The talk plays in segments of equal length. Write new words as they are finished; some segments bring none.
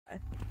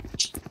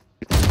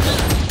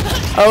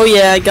Oh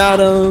yeah, I got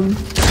him.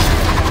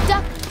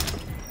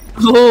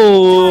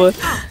 Oh.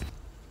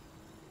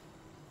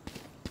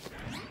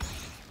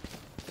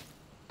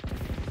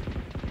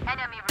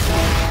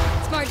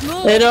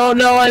 They don't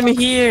know I'm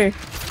here.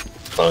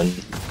 Fun.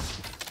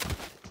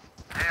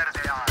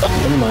 Oh,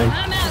 never mind.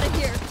 I'm out of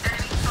here.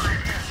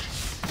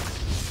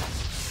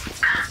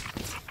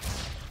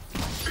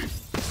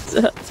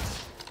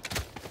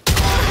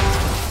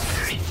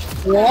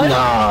 What?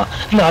 Nah,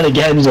 not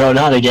again, bro,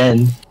 not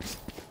again.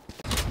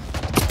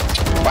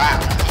 Wow.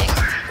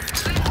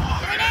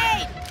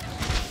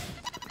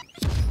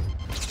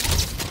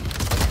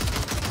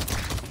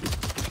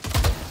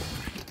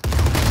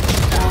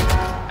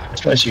 I'm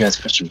surprised you guys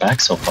pushed them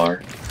back so far.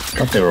 I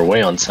thought they were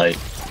way on site.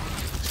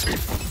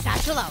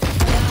 Satchel out.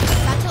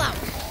 Satchel out.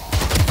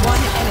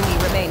 One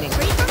enemy remaining.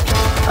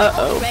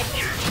 Uh-oh.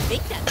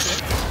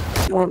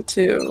 Want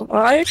to.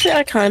 Well, I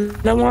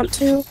kinda want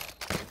to.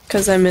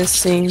 Because I miss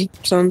seeing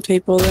some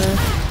people there.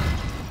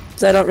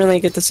 Because I don't really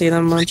get to see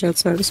them much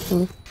outside of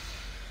school.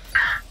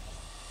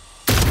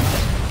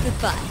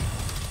 Goodbye.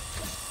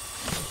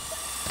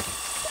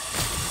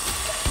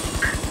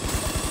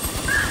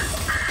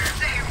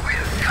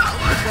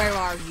 Where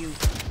are you?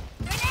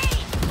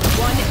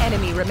 One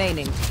enemy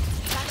remaining.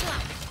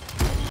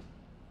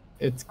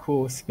 It's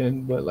cool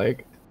skin, but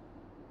like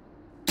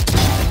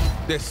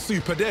they're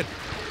super dead.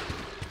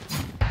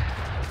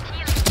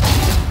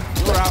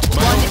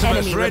 One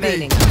enemy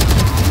remaining.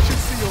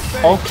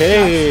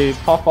 okay,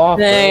 pop off.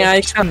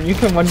 Dang, bro. You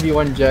can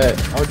 1v1 Jet.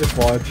 I'll just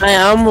watch. I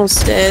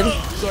almost did.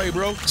 Sorry,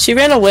 bro. She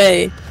ran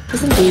away.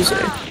 She's a loser.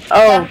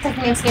 Oh.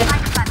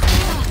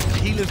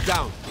 Healer's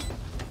down.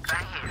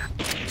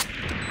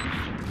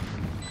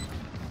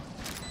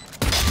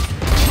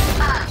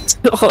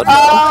 Oh,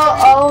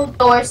 no.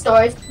 Oh, doors,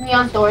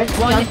 neon doors.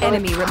 One neon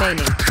enemy doors.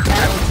 remaining.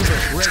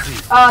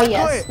 Oh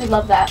yes, we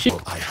love that.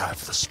 I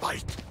have the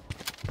spike.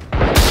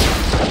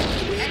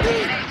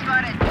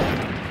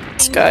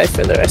 This guy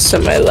for the rest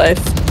of my life.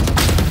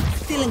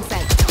 Stealing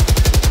sight.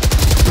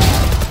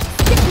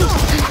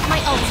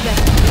 My ultimate.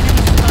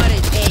 Enemy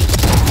spotted. A.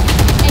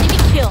 Enemy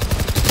kill.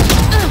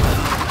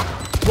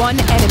 One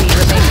enemy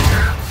remaining.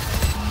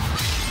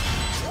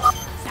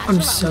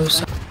 I'm so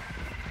sorry.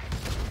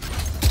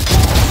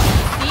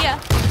 See ya.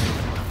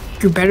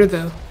 You're better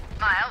though.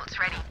 My ult's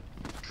ready.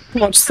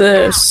 What's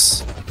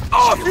this?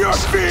 Off your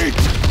feet!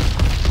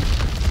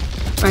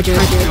 I do.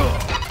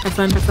 Have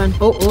fun, have fun.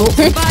 Oh.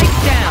 Spike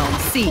down.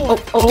 C.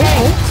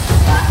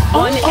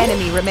 One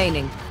enemy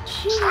remaining.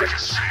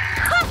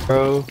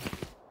 Bro.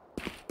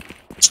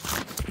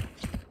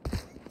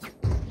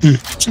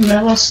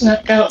 Mel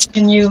snuck out.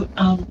 Can you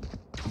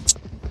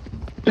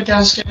go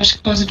downstairs,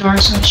 close the door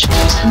so she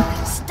goes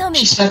in?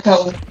 She snuck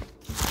out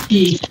with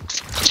B.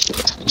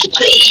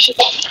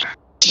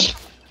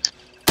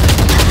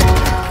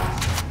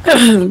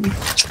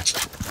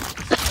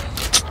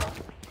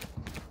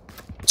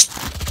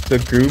 The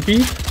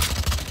groupie?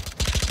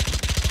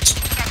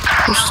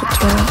 Push the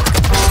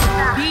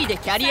trap. B the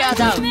carrier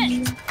down.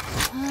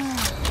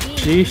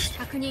 Jeez.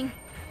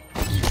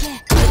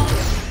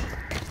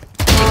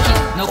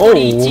 Oh.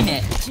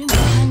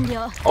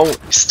 Oh.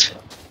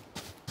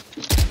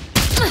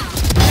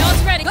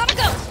 Nose ready. Gotta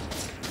go.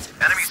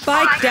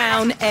 Spike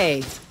down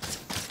A.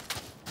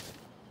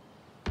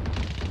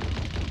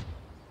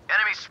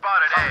 Enemy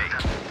spotted A.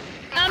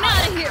 I'm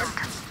out of here.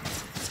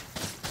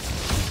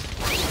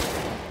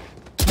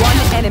 One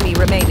enemy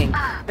remaining.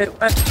 It's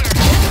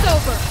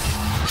over.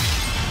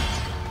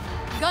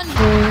 Gun.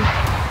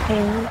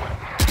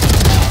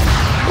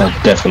 That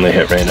definitely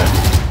hit Reyna.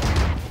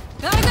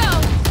 Gotta go.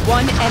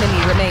 One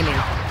enemy remaining.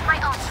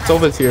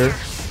 Silva's here.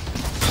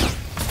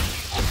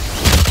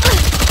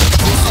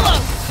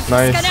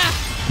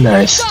 Nice.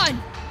 Nice.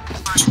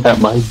 At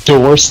my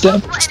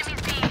doorstep.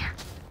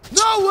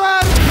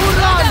 Nowhere to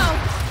run!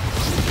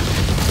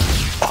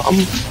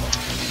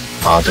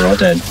 Oh, they're all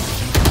dead.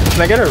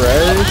 Can I get a res?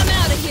 I'm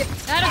out of here.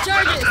 Out of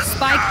charges.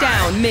 Spike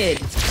down mid.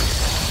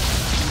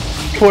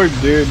 Poor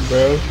dude,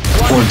 bro.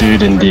 Poor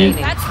dude indeed.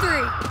 That's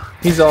 3.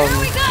 He's on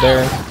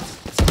there.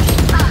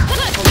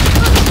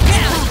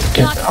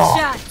 Block the Oh.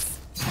 shots.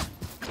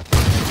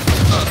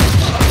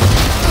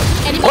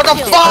 Enemy What the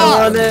kill. I fuck?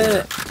 want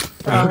it.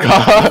 Oh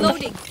god.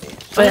 Loading.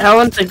 Wait, I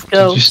want to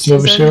go. Just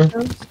over sure.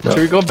 Should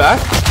we go back?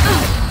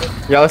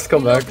 Yeah, let's go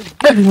back.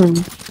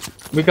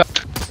 We got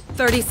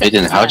 30 seconds.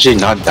 Aiden, how'd you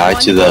not die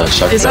to the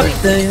shark Is killer?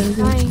 up there.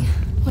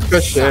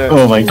 good shit.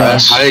 Oh my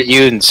gosh. How did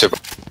you survive?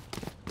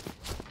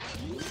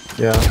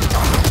 Yeah.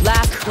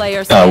 Last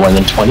player. 1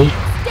 in 20?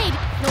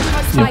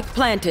 Spike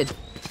planted.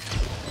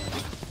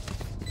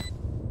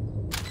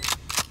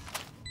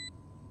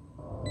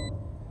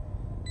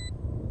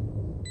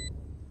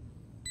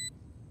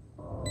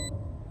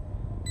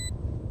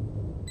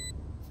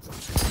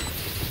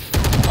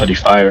 Bloody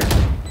fire.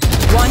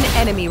 One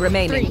enemy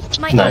remaining.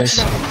 Nice.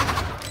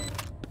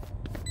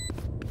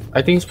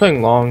 I think he's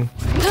playing long.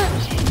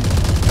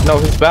 No,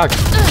 he's back.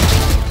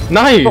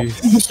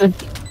 Nice!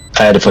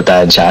 I had to put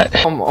that in chat.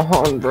 Come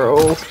on,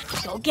 bro.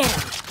 Go get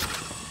him.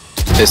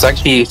 It's like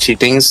she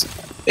thinks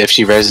If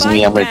she reses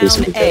me, I'm gonna do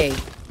something.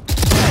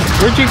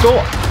 Where'd you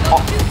go?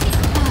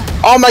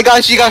 Oh my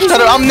gosh, she got shut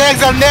up. I'm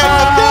next. I'm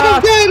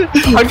dead.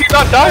 How'd you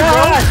not die,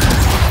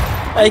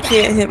 bro? I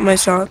can't hit my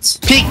shots.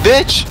 Peek,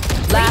 bitch.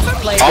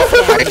 Last player Oh,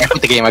 standing. I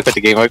quit the game.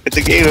 I quit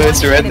the game.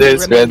 Surrender.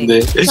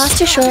 Lost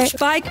too short.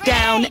 Spike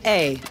down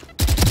A.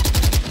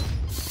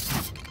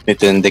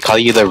 Nathan, they call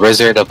you the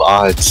Wizard of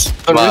Odds.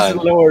 The Come Riz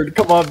on. Lord.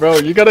 Come on, bro.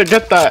 You gotta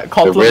get that The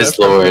compliment. Riz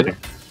from her. Lord.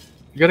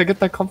 You gotta get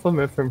that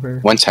compliment from her.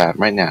 One tap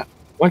right now.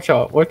 One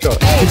shot. One shot.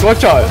 Just one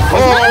shot.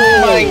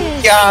 Oh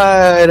my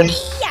god.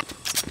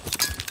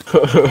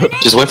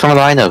 Just wait for the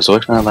lineups.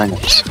 Wait for the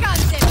lineups.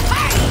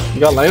 You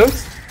got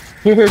lineups?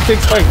 Here, take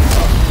spike.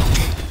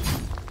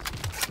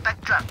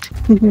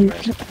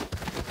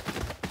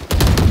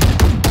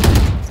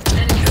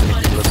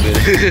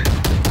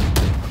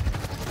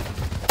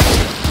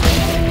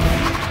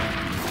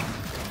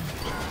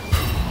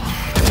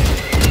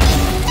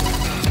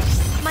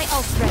 My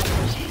ult's ready.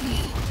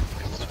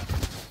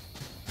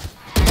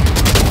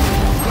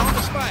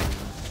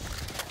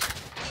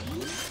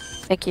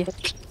 Thank you.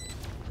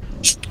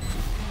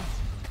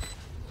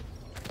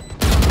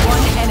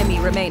 One enemy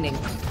remaining.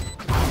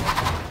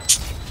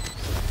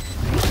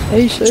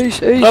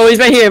 Oh, he's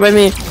right here by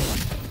me.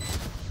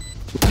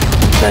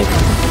 Like,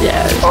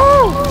 yeah.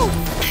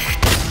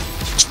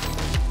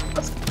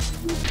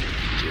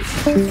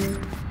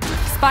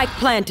 Spike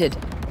planted.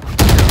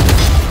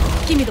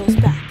 Give me those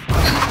back.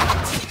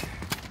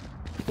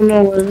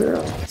 No, where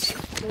else?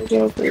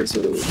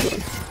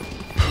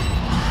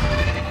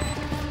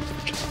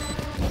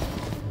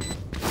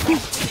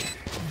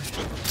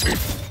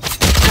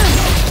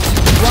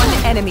 One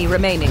enemy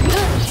remaining.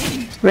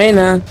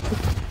 Reyna.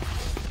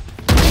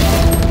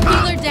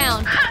 Healer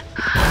down.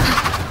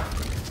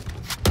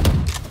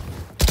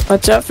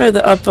 Watch out for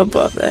the up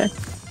above there.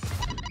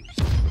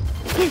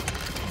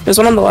 There's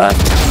one on the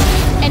left.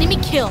 Enemy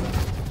kill. 3.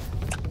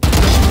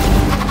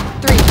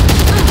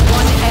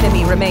 One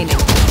enemy remaining.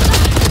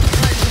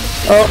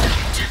 Oh.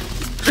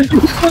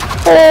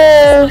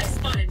 Oh.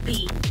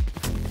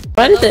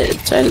 Why did they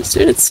try to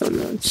shoot it so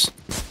much?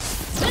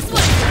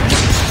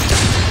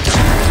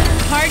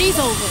 Party's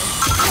over.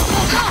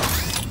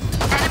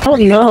 Oh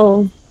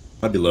no.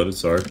 I'd be loaded,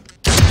 sorry.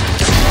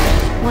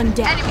 One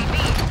down. Enemy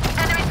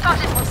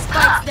spotted.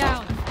 Spike's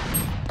down.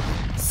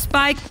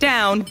 Spike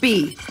down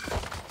B.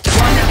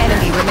 One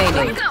enemy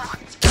remaining.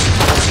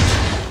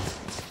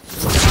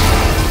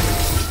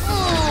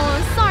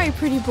 Oh, sorry,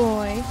 pretty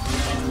boy.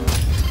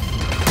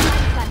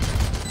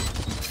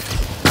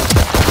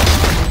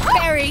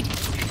 Buried.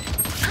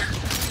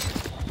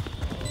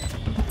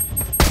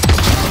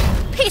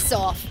 Piss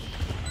off.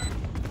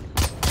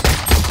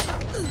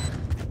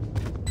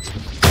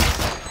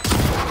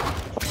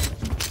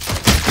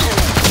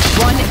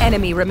 One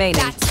enemy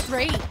remaining. That's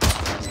great.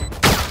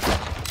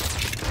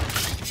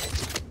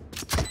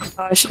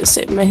 Oh, I should have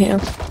saved my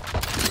hand.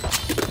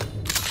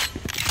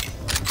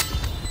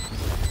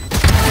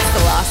 That's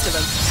the last of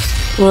them.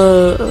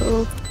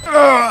 Whoa.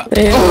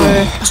 They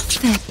were.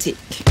 Pathetic.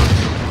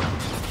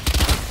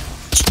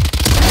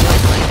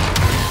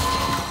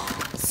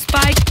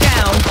 Spike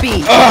down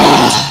B.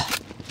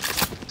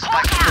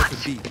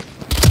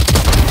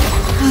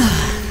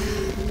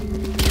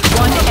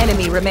 One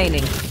enemy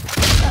remaining.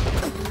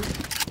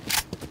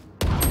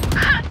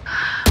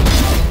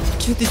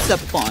 You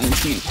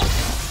disappoint me.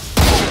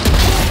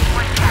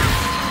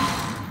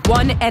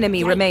 One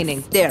enemy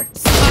remaining. There.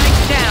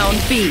 Spike down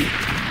B.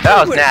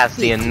 That was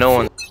nasty and no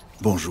one.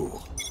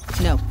 Bonjour.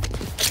 No.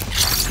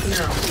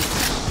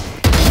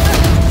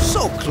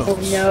 So close. Oh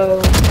no.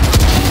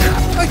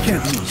 I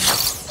can't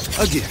miss.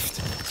 A gift.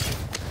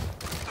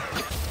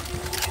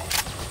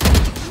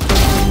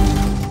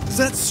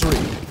 That's 3.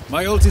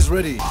 My ult is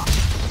ready.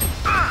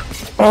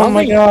 Oh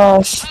my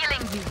gosh.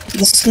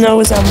 The snow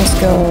is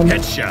almost gone.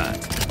 Headshot.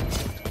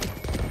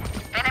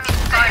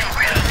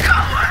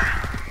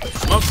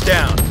 Smoke's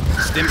down.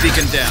 Stim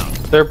beacon down.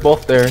 They're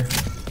both there.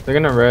 They're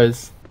gonna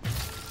res.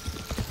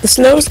 The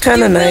snow's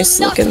kind of nice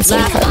looking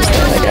sometimes.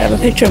 Like, I have a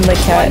picture of my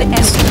cat. One in the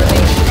enemy snow.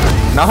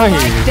 remaining. Nice.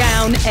 Spike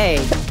down A.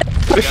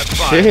 Good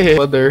shit.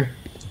 Mother.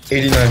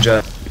 89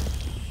 jet.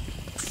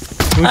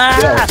 Who's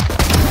Ah!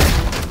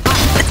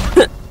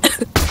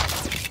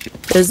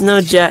 There's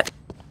no jet.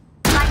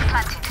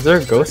 Is there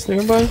a ghost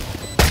nearby?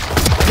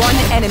 One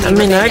enemy I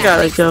mean, I remaining.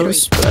 got a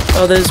ghost, but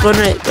oh, there's one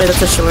right at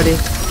the shorty.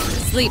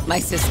 Sleep, my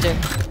sister.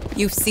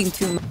 You've seen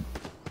too much.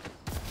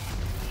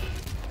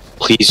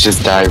 Please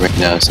just die right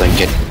now so I can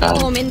get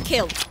done. Omen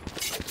kill.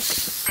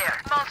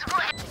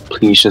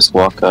 Please just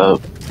walk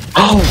up.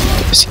 Oh!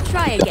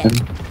 Try again.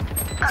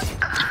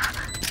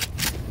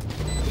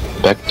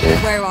 Vector.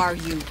 Where are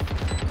you?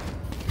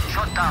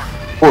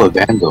 Oh, a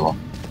Vandal.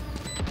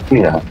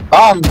 Yeah.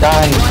 Oh, I'm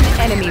dying. One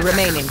enemy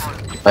remaining.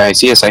 I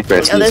see a Cypher.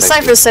 I see Oh, a there's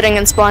Cypher. Cypher sitting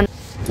in spawn.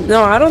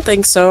 No, I don't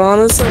think so,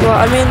 honestly. Well,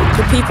 I mean,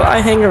 the people I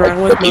hang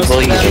around with, The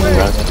people you hang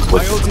around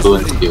with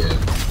fluent here.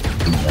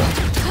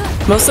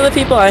 most of the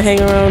people I hang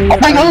around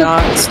with are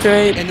not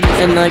straight,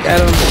 and like, I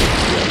don't.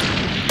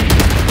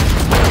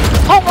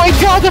 Oh my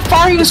god, the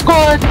firing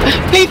squad!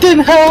 Nathan,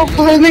 help!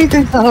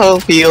 Nathan,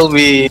 help! Heal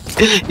me!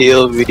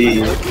 Heal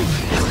me!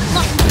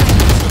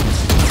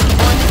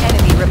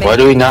 Why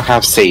do we not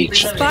have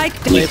Sage? Spike.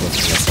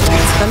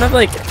 It's kind of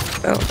like...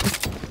 Oh.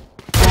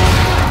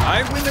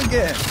 I win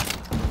again.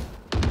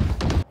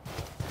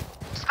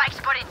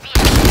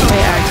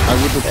 I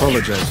would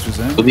apologize,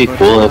 Suzanne. It would be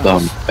cool if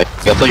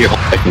you put your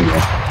whole back in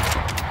there.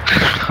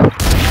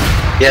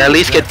 Yeah, at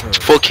least get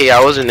 4K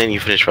hours and then you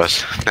finish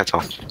first. That's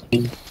all.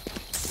 One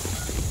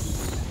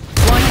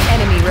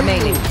enemy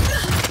remaining.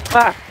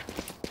 Ah.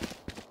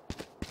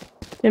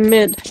 In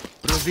mid.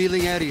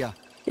 Revealing area.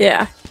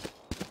 Yeah.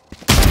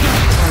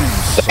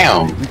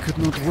 Damn! We could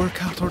not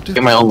work out our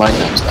Get my own line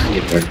now. I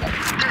need to learn that.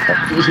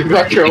 You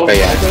got your own.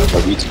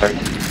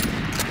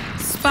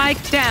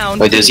 Spike down.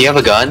 Wait, does he have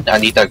a gun? I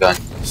need that gun.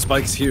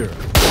 Spike's here.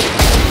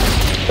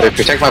 Wait,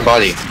 protect my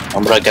body.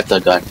 I'm gonna get the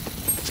gun.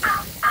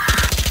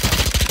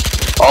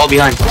 All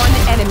behind. One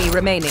enemy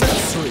remaining.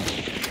 That's 3.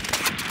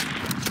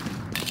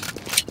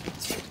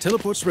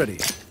 Teleport's ready.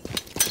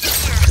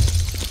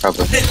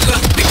 Probably. I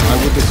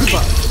would equip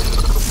up.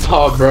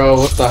 Oh, bro,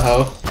 what the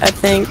hell? I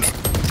think.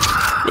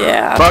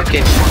 Yeah. Fuck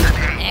it.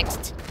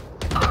 Next.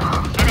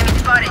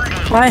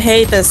 I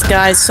hate this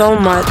guy so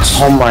much.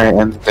 Oh my,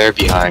 and they're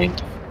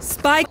behind.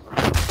 Spike.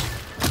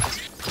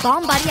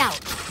 Bomb buddy out.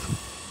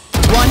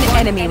 One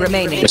enemy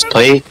remaining. Just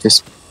play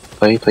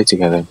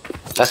together.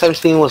 Last time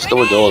Steam was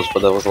still doors,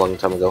 but that was a long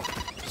time ago.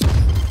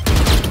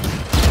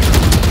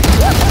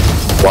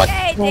 What?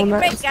 Hey, take a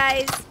break,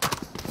 guys.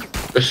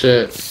 For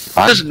shit.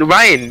 Just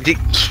Ryan.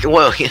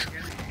 Well,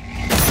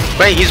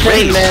 Ryan, he's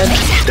raised.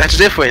 That's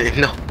different.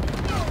 No.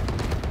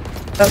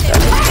 Okay.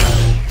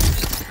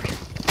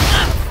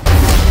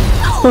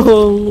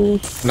 Oh.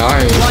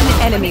 Nice. One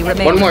enemy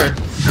remaining. One more.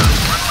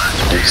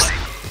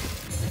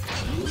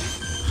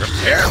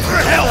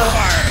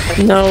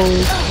 No,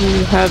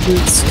 you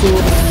haven't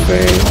school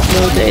for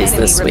no days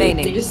this week.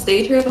 remaining. You just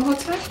stayed here the whole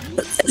time?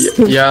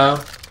 Yeah.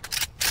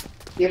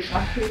 You're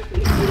fucking